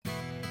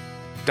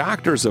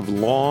Doctors have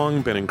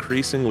long been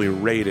increasingly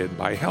rated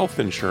by health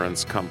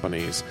insurance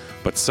companies,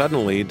 but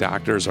suddenly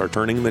doctors are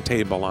turning the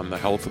table on the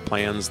health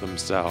plans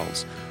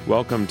themselves.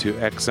 Welcome to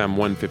XM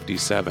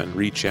 157,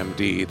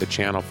 ReachMD, the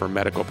channel for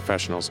medical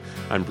professionals.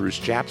 I'm Bruce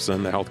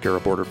Japson, the healthcare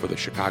reporter for the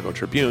Chicago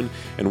Tribune,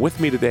 and with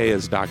me today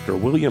is Dr.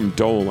 William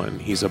Dolan.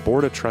 He's a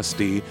board of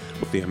trustee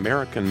with the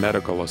American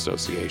Medical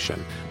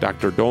Association.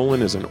 Dr.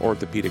 Dolan is an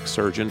orthopedic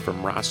surgeon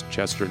from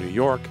Rochester, New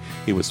York.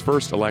 He was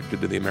first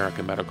elected to the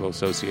American Medical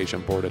Association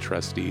Board of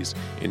Trustees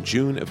in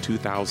June of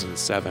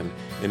 2007.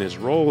 In his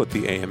role at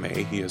the AMA,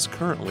 he is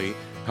currently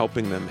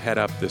helping them head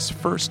up this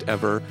first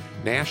ever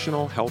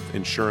National Health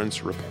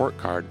Insurance Report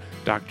Card.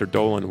 Dr.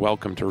 Dolan,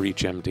 welcome to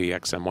ReachMD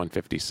XM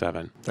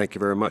 157. Thank you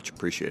very much.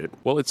 Appreciate it.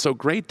 Well, it's so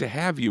great to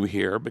have you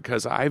here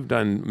because I've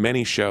done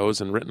many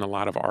shows and written a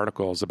lot of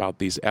articles about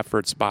these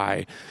efforts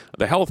by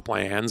the health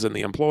plans and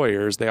the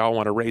employers. They all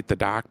want to rate the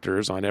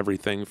doctors on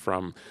everything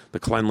from the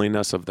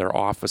cleanliness of their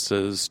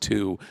offices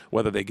to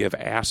whether they give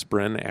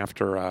aspirin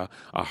after a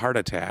heart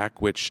attack,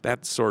 which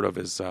that sort of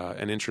is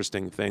an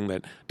interesting thing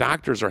that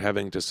doctors are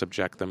having to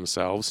subject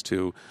themselves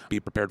to be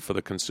prepared for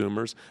the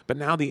consumers. But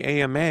now the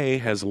AMA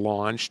has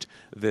launched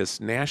this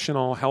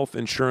National Health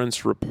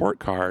Insurance Report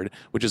Card,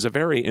 which is a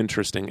very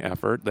interesting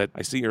effort that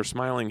I see you're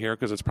smiling here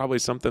because it's probably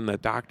something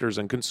that doctors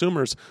and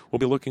consumers will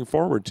be looking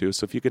forward to.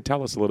 So if you could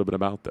tell us a little bit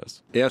about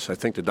this. Yes, I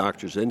think the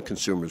doctors and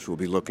consumers will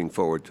be looking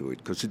forward to it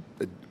because it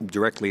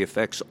directly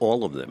affects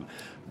all of them.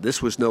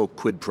 This was no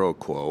quid pro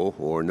quo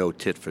or no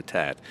tit for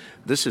tat.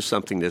 This is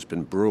something that's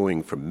been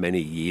brewing for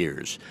many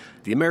years.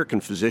 The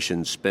American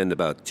physicians spend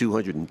about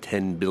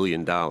 $210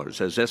 billion,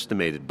 as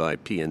estimated by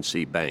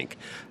PNC Bank,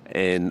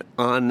 and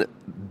on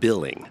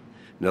billing.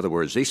 In other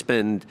words, they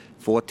spend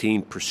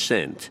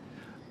 14%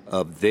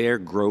 of their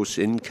gross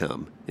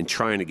income in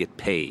trying to get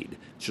paid.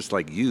 It's just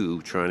like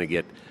you trying to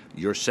get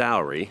your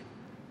salary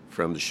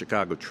from the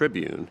Chicago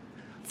Tribune,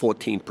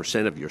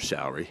 14% of your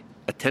salary,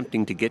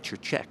 attempting to get your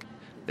check.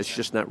 It's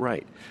just not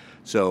right.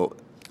 So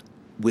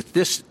with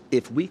this,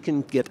 if we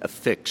can get a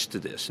fix to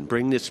this and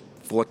bring this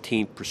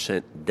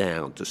 14%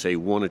 down to, say,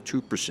 1 or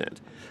 2%,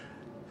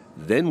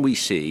 then we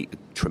see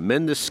a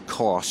tremendous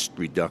cost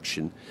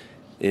reduction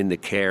in the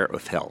care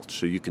of health.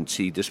 So you can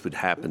see this would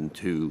happen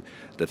to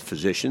the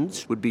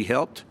physicians would be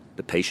helped,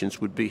 the patients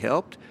would be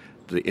helped,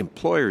 the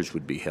employers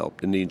would be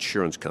helped, and the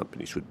insurance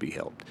companies would be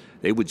helped.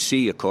 They would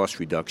see a cost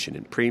reduction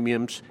in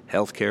premiums,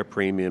 healthcare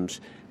premiums,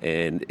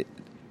 and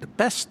the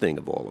best thing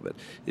of all of it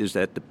is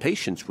that the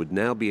patients would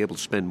now be able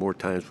to spend more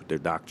time with their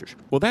doctors.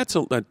 Well, that's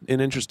an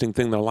interesting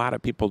thing that a lot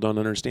of people don't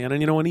understand.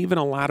 And, and even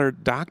a lot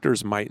of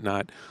doctors might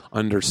not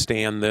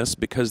understand this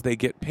because they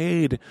get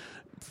paid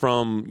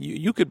from,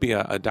 you could be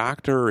a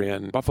doctor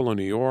in Buffalo,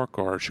 New York,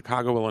 or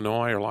Chicago,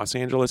 Illinois, or Los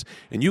Angeles,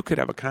 and you could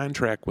have a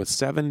contract with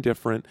 7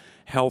 different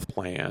health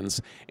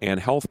plans, and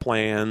health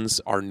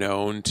plans are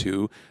known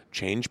to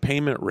change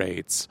payment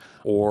rates,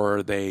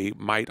 or they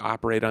might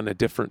operate on a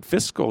different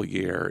fiscal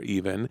year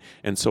even,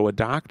 and so a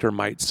doctor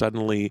might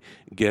suddenly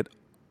get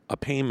a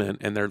payment,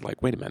 and they're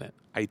like, wait a minute,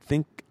 I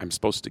think I'm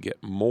supposed to get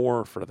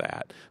more for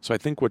that. So I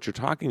think what you're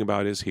talking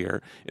about is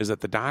that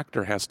the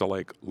doctor has to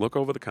look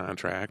over the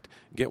contract,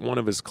 get one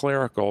of his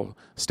clerical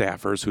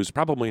staffers, who's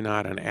probably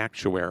not an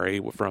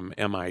actuary from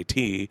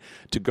MIT,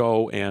 to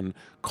go and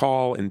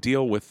call and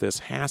deal with this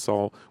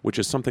hassle, which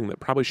is something that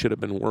probably should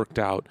have been worked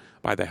out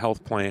by the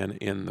health plan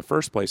in the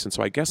first place. And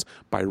so I guess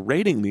by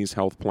rating these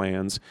health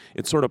plans,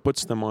 it sort of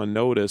puts them on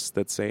notice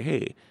that say,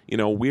 hey,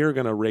 we're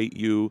going to rate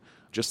you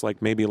just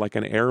like maybe like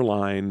an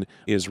airline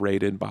is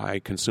rated by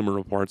Consumer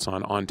Reports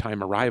on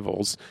on-time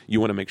arrivals. You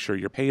want to make sure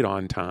you're paid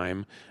on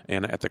time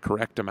and at the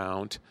correct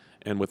amount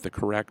and with the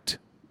correct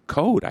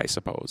code, I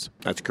suppose.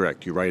 That's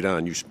correct. You're right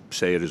on. You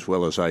say it as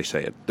well as I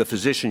say it. The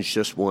physicians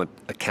just want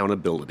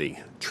accountability,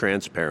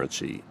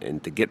 transparency,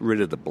 and to get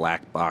rid of the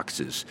black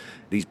boxes.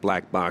 These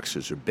black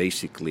boxes are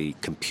basically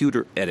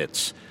computer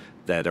edits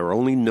that are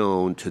only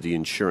known to the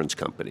insurance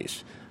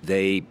companies.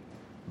 They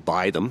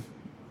buy them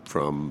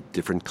from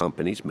different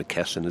companies.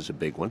 McKesson is a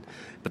big one.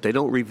 But they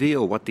don't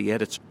reveal what the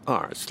edits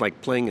are. It's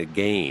like playing a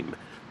game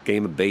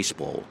of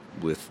baseball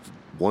with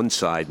one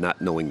side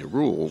not knowing the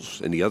rules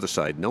and the other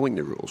side knowing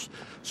the rules.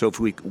 So if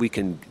we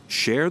can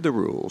share the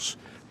rules,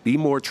 be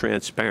more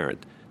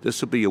transparent, this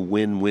will be a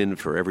win-win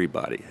for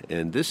everybody.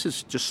 And this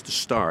is just the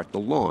start, the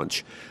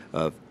launch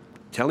of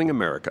telling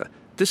America,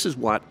 this is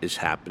what is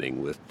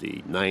happening with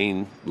the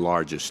 9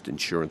 largest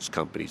insurance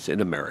companies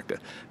in America.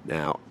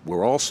 Now,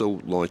 we're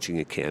also launching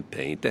a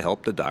campaign to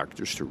help the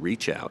doctors to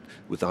reach out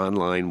with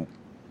online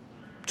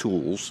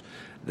tools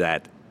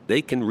that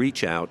they can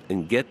reach out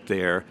and get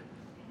their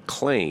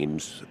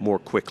claims more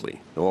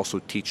quickly. They'll also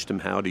teach them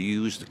how to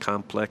use the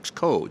complex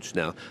codes.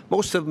 Now,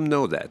 most of them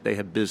know that. They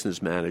have business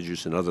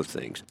managers and other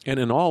things. And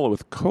in all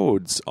with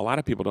codes, a lot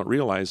of people don't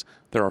realize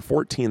there are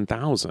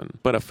 14,000.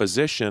 But a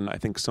physician, I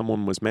think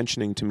someone was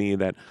mentioning to me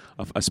that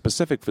a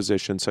specific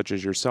physician, such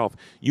as yourself,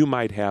 you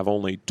might have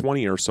only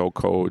 20 or so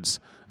codes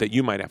that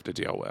you might have to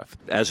deal with.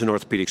 As an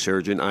orthopedic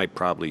surgeon, I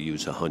probably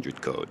use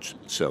 100 codes.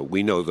 So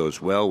we know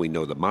those well. We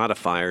know the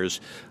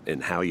modifiers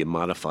and how you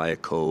modify a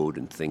code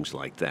and things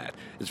like that.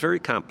 It's very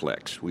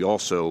complex. We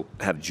also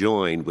have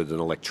joined with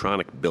an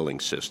electronic billing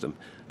system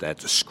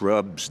that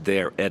scrubs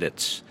their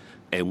edits,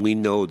 and we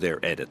know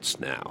their edits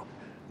now.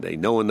 They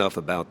know enough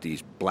about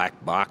these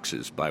black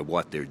boxes by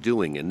what they're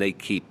doing, and they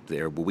keep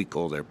their, what we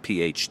call their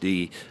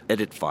PhD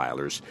edit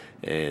filers,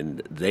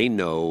 and they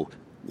know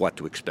what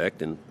to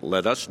expect and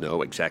let us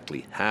know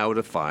exactly how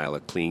to file a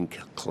clean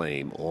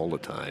claim all the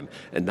time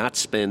and not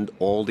spend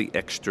all the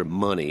extra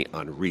money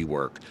on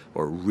rework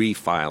or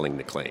refiling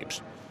the claims,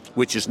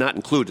 which is not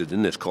included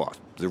in this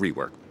cost, the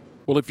rework.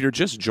 Well, if you're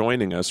just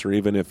joining us, or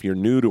even if you're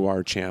new to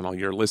our channel,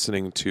 you're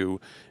listening to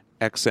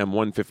XM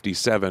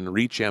 157,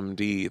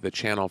 ReachMD, the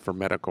channel for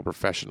medical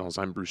professionals.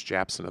 I'm Bruce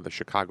Japsen of the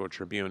Chicago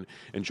Tribune,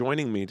 and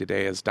joining me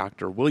today is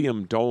Dr.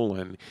 William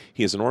Dolan.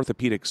 He is an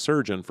orthopedic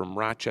surgeon from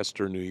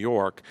Rochester, New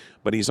York,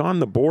 but he's on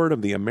the board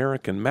of the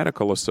American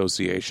Medical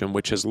Association,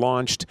 which has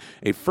launched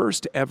a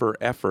first-ever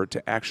effort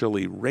to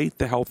actually rate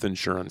the health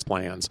insurance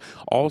plans.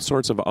 All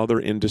sorts of other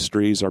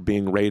industries are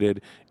being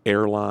rated.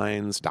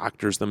 Airlines,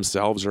 doctors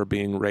themselves are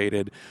being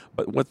rated.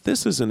 But what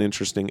this is an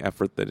interesting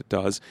effort that it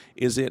does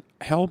is it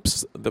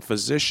helps the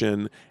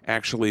physician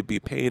actually be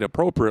paid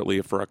appropriately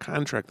for a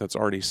contract that's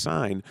already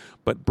signed.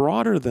 But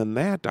broader than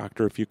that,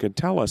 doctor, if you could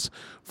tell us,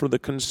 for the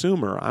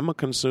consumer, I'm a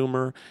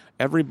consumer.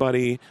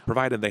 Everybody,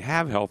 provided they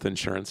have health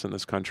insurance in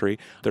this country,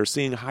 they're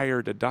seeing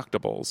higher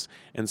deductibles.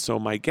 And so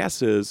my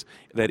guess is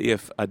that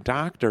if a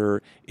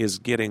doctor is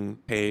getting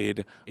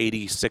paid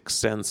 86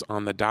 cents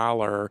on the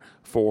dollar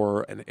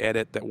for an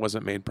edit that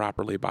wasn't made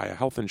properly by a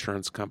health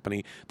insurance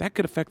company, that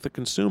could affect the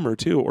consumer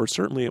too, or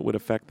certainly it would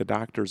affect the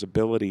doctor's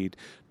ability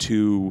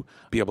to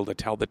be able to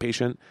tell the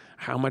patient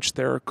how much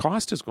their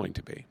cost is going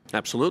to be.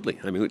 Absolutely.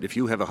 I mean, if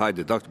you have a high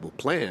deductible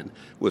plan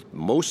with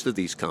most of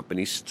these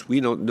companies, we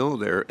don't know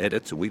their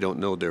edits and we don't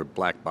know their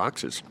black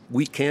boxes.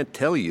 We can't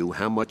tell you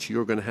how much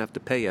you're going to have to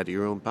pay out of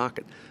your own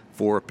pocket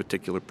for a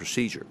particular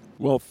procedure.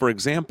 Well, for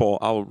example,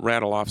 I'll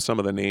rattle off some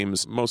of the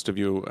names. Most of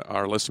you,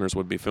 our listeners,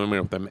 would be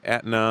familiar with them.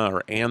 Aetna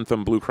or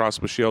Anthem, Blue Cross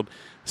Blue Shield,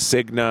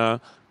 Cigna,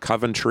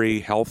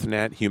 Coventry,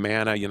 HealthNet,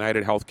 Humana,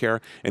 United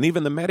Healthcare, and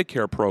even the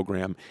Medicare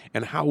program,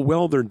 and how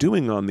well they're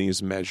doing on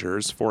these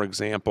measures. For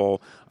example,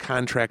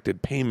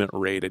 contracted payment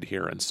rate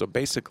adherence. So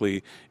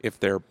basically, if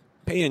they're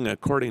paying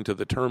according to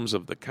the terms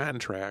of the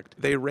contract,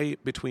 they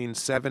rate between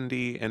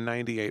 70 and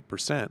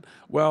 98%.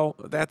 Well,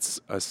 that's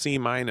a C-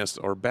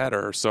 or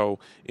better. So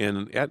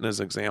in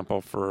Aetna's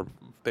example,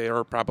 they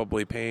are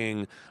probably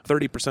paying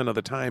 30% of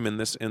the time in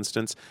this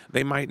instance,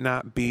 they might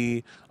not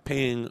be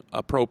paying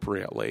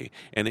appropriately.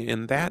 And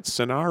in that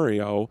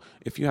scenario,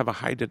 if you have a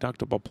high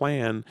deductible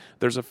plan,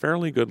 there's a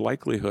fairly good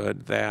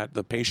likelihood that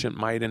the patient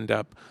might end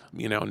up,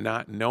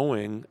 not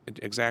knowing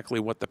exactly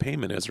what the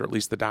payment is, or at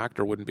least the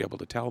doctor wouldn't be able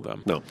to tell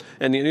them. No.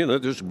 And,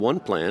 there's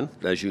one plan,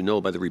 as you know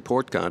by the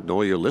report card, and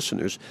all your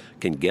listeners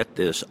can get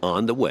this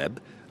on the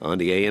web, on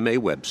the AMA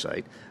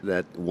website,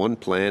 that one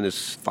plan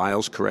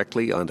files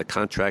correctly on the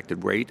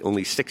contracted rate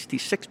only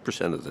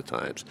 66% of the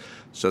times.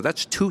 So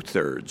that's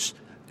 2/3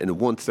 and a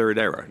 1/3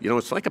 error.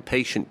 It's like a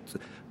patient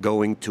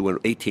going to an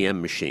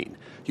ATM machine.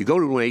 You go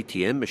to an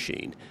ATM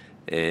machine,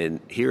 and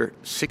here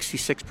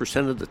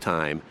 66% of the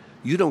time,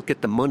 you don't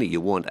get the money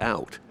you want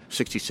out,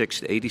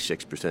 66 to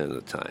 86% of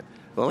the time.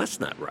 Well,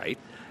 that's not right.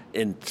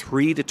 And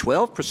 3 to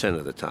 12%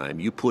 of the time,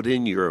 you put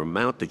in your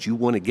amount that you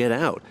want to get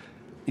out,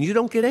 and you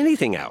don't get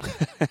anything out.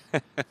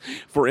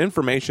 For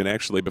information,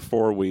 actually,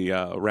 before we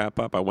wrap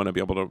up, I want to be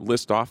able to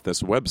list off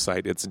this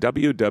website. It's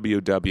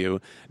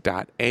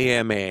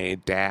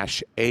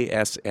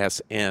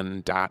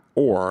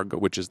www.ama-assn.org,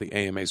 which is the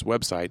AMA's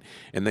website.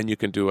 And then you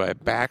can do a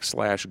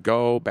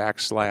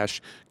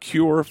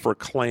 /go/cure for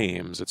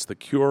claims. It's the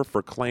Cure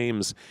for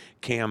Claims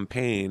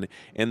campaign.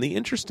 And the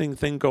interesting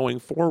thing going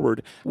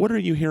forward, what are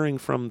you hearing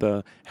from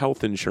the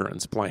health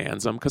insurance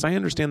plans? Because I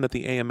understand that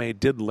the AMA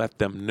did let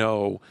them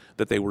know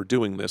that they were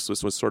doing this.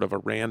 This was sort of a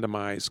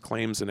randomized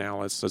claims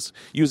analysis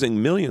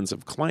using millions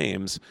of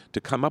claims to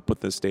come up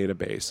with this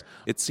database.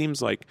 It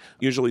seems like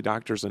usually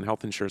doctors and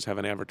health insurers have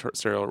an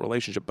adversarial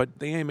relationship, but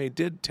the AMA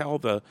did tell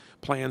the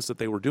plans that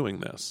they were doing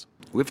this.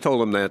 We've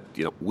told them that,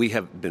 we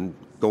have been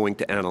going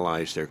to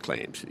analyze their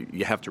claims.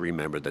 You have to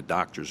remember that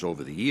doctors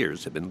over the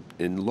years have been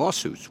in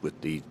lawsuits with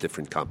the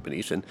different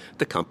companies, and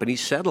the companies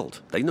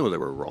settled. They know they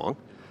were wrong.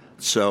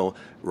 So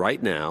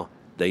right now,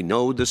 they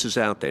know this is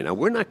out there. Now,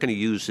 we're not going to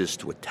use this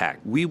to attack.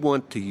 We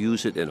want to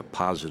use it in a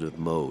positive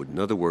mode. In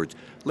other words,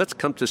 let's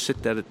come to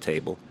sit at a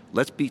table.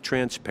 Let's be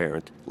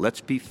transparent.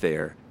 Let's be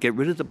fair. Get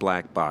rid of the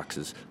black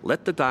boxes.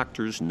 Let the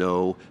doctors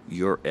know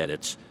your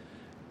edits,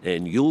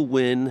 and you'll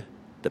win.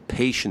 The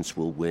patients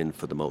will win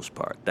for the most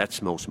part. That's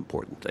the most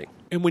important thing.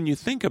 And when you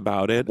think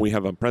about it, we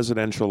have a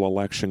presidential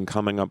election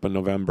coming up in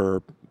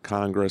November,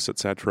 Congress,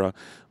 etc.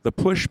 the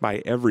push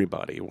by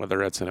everybody,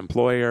 whether it's an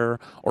employer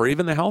or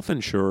even the health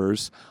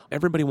insurers,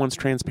 everybody wants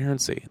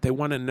transparency. They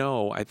want to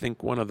know. I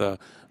think one of the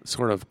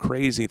sort of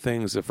crazy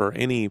things, if for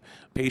any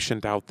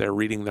patient out there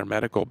reading their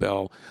medical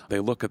bill, they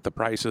look at the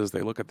prices,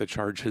 they look at the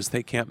charges,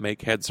 they can't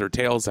make heads or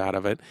tails out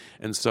of it.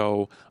 And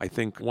so I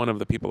think one of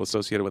the people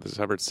associated with this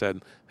effort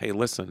said, hey,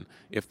 listen,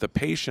 if the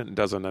patient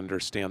doesn't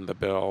understand the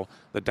bill,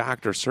 the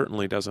doctor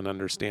certainly doesn't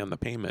understand the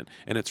payment.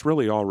 And it's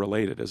really all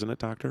related, isn't it,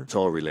 doctor? It's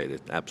all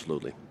related,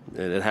 absolutely.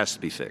 And it has to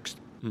be fixed.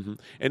 Mm-hmm.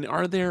 And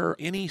are there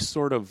any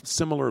sort of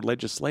similar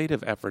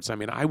legislative efforts? I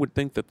mean, I would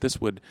think that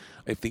this would,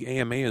 if the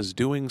AMA is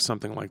doing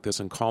something like this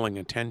and calling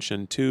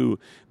attention to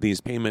these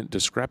payment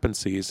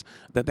discrepancies,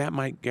 that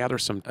might gather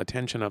some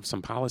attention of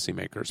some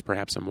policymakers,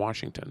 perhaps in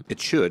Washington. It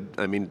should.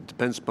 I mean, it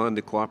depends upon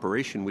the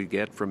cooperation we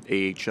get from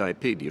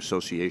AHIP, the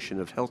Association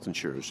of Health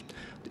Insurers.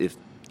 If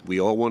we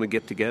all want to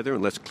get together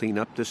and let's clean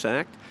up this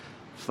act,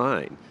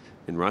 fine.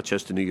 In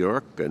Rochester, New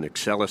York, an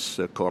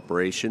Excellus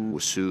corporation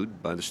was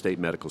sued by the State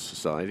Medical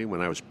Society when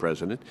I was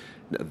president.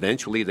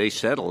 Eventually, they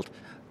settled,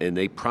 and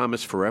they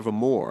promised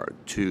forevermore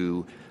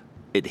to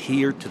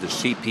adhere to the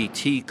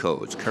CPT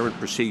codes, current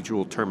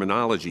procedural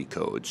terminology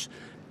codes,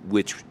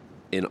 which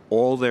in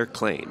all their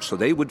claims. So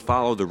they would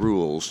follow the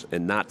rules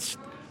and not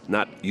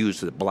use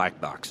the black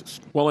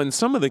boxes. Well, in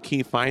some of the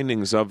key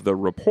findings of the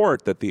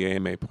report that the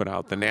AMA put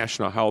out, the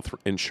National Health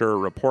Insurer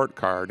Report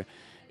Card,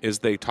 is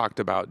they talked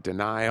about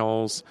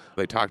denials,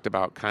 they talked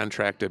about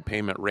contracted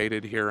payment rate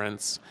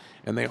adherence,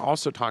 and they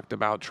also talked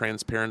about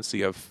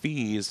transparency of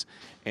fees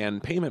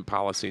and payment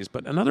policies.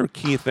 But another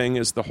key thing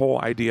is the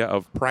whole idea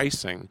of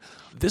pricing.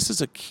 This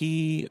is a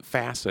key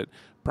facet.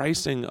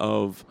 Pricing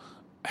of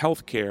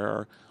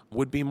healthcare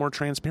would be more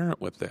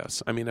transparent with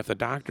this. I mean, if the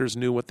doctors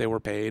knew what they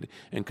were paid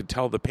and could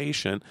tell the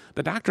patient,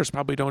 the doctors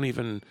probably don't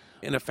even,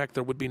 in effect,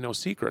 there would be no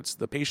secrets.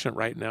 The patient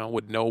right now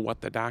would know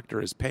what the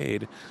doctor is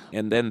paid,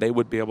 and then they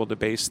would be able to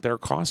base their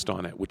cost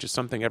on it, which is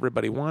something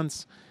everybody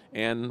wants.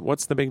 And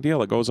what's the big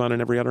deal? It goes on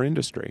in every other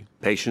industry.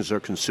 Patients are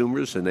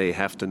consumers, and they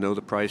have to know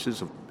the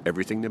prices of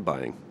everything they're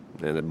buying.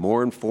 And a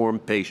more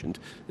informed patient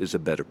is a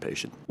better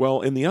patient.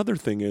 Well, and the other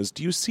thing is,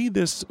 do you see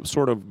this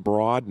sort of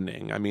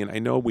broadening? I mean, I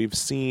know we've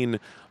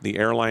seen the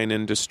airline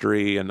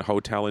industry and the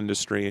hotel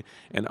industry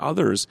and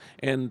others,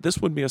 and this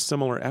would be a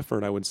similar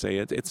effort, I would say.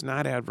 It's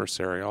not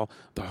adversarial.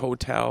 The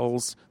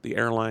hotels, the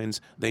airlines,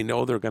 they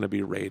know they're going to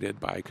be rated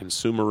by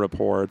Consumer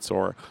Reports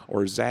or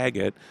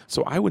Zagat.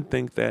 So I would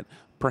think that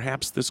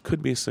perhaps this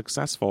could be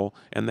successful,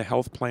 and the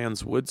health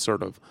plans would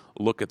sort of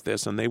look at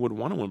this, and they would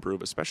want to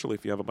improve, especially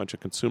if you have a bunch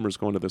of consumers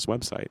going to this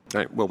website.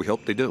 All right. Well, we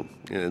hope they do,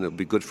 and it'll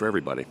be good for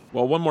everybody.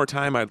 Well, one more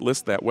time, I'd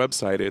list that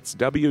website. It's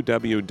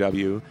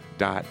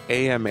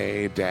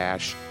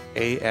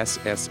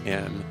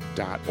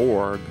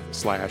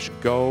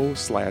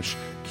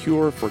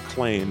www.ama-assn.org/go/cure for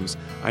claims.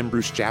 I'm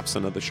Bruce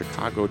Japson of the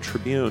Chicago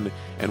Tribune,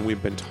 and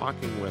we've been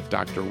talking with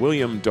Dr.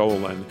 William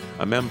Dolan,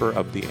 a member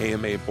of the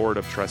AMA Board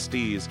of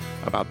Trustees,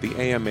 about the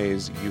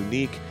AMA's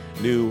unique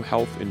new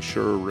health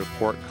insurer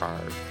report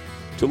card.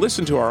 To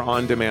listen to our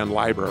on-demand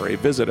library,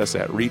 visit us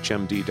at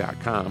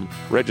reachmd.com,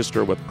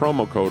 register with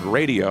promo code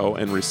RADIO,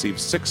 and receive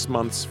 6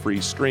 months free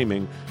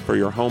streaming for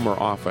your home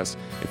or office.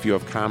 If you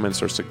have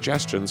comments or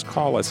suggestions,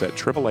 call us at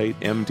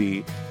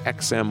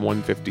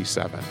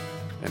 888-MD-XM157.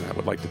 And I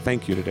would like to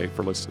thank you today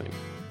for listening.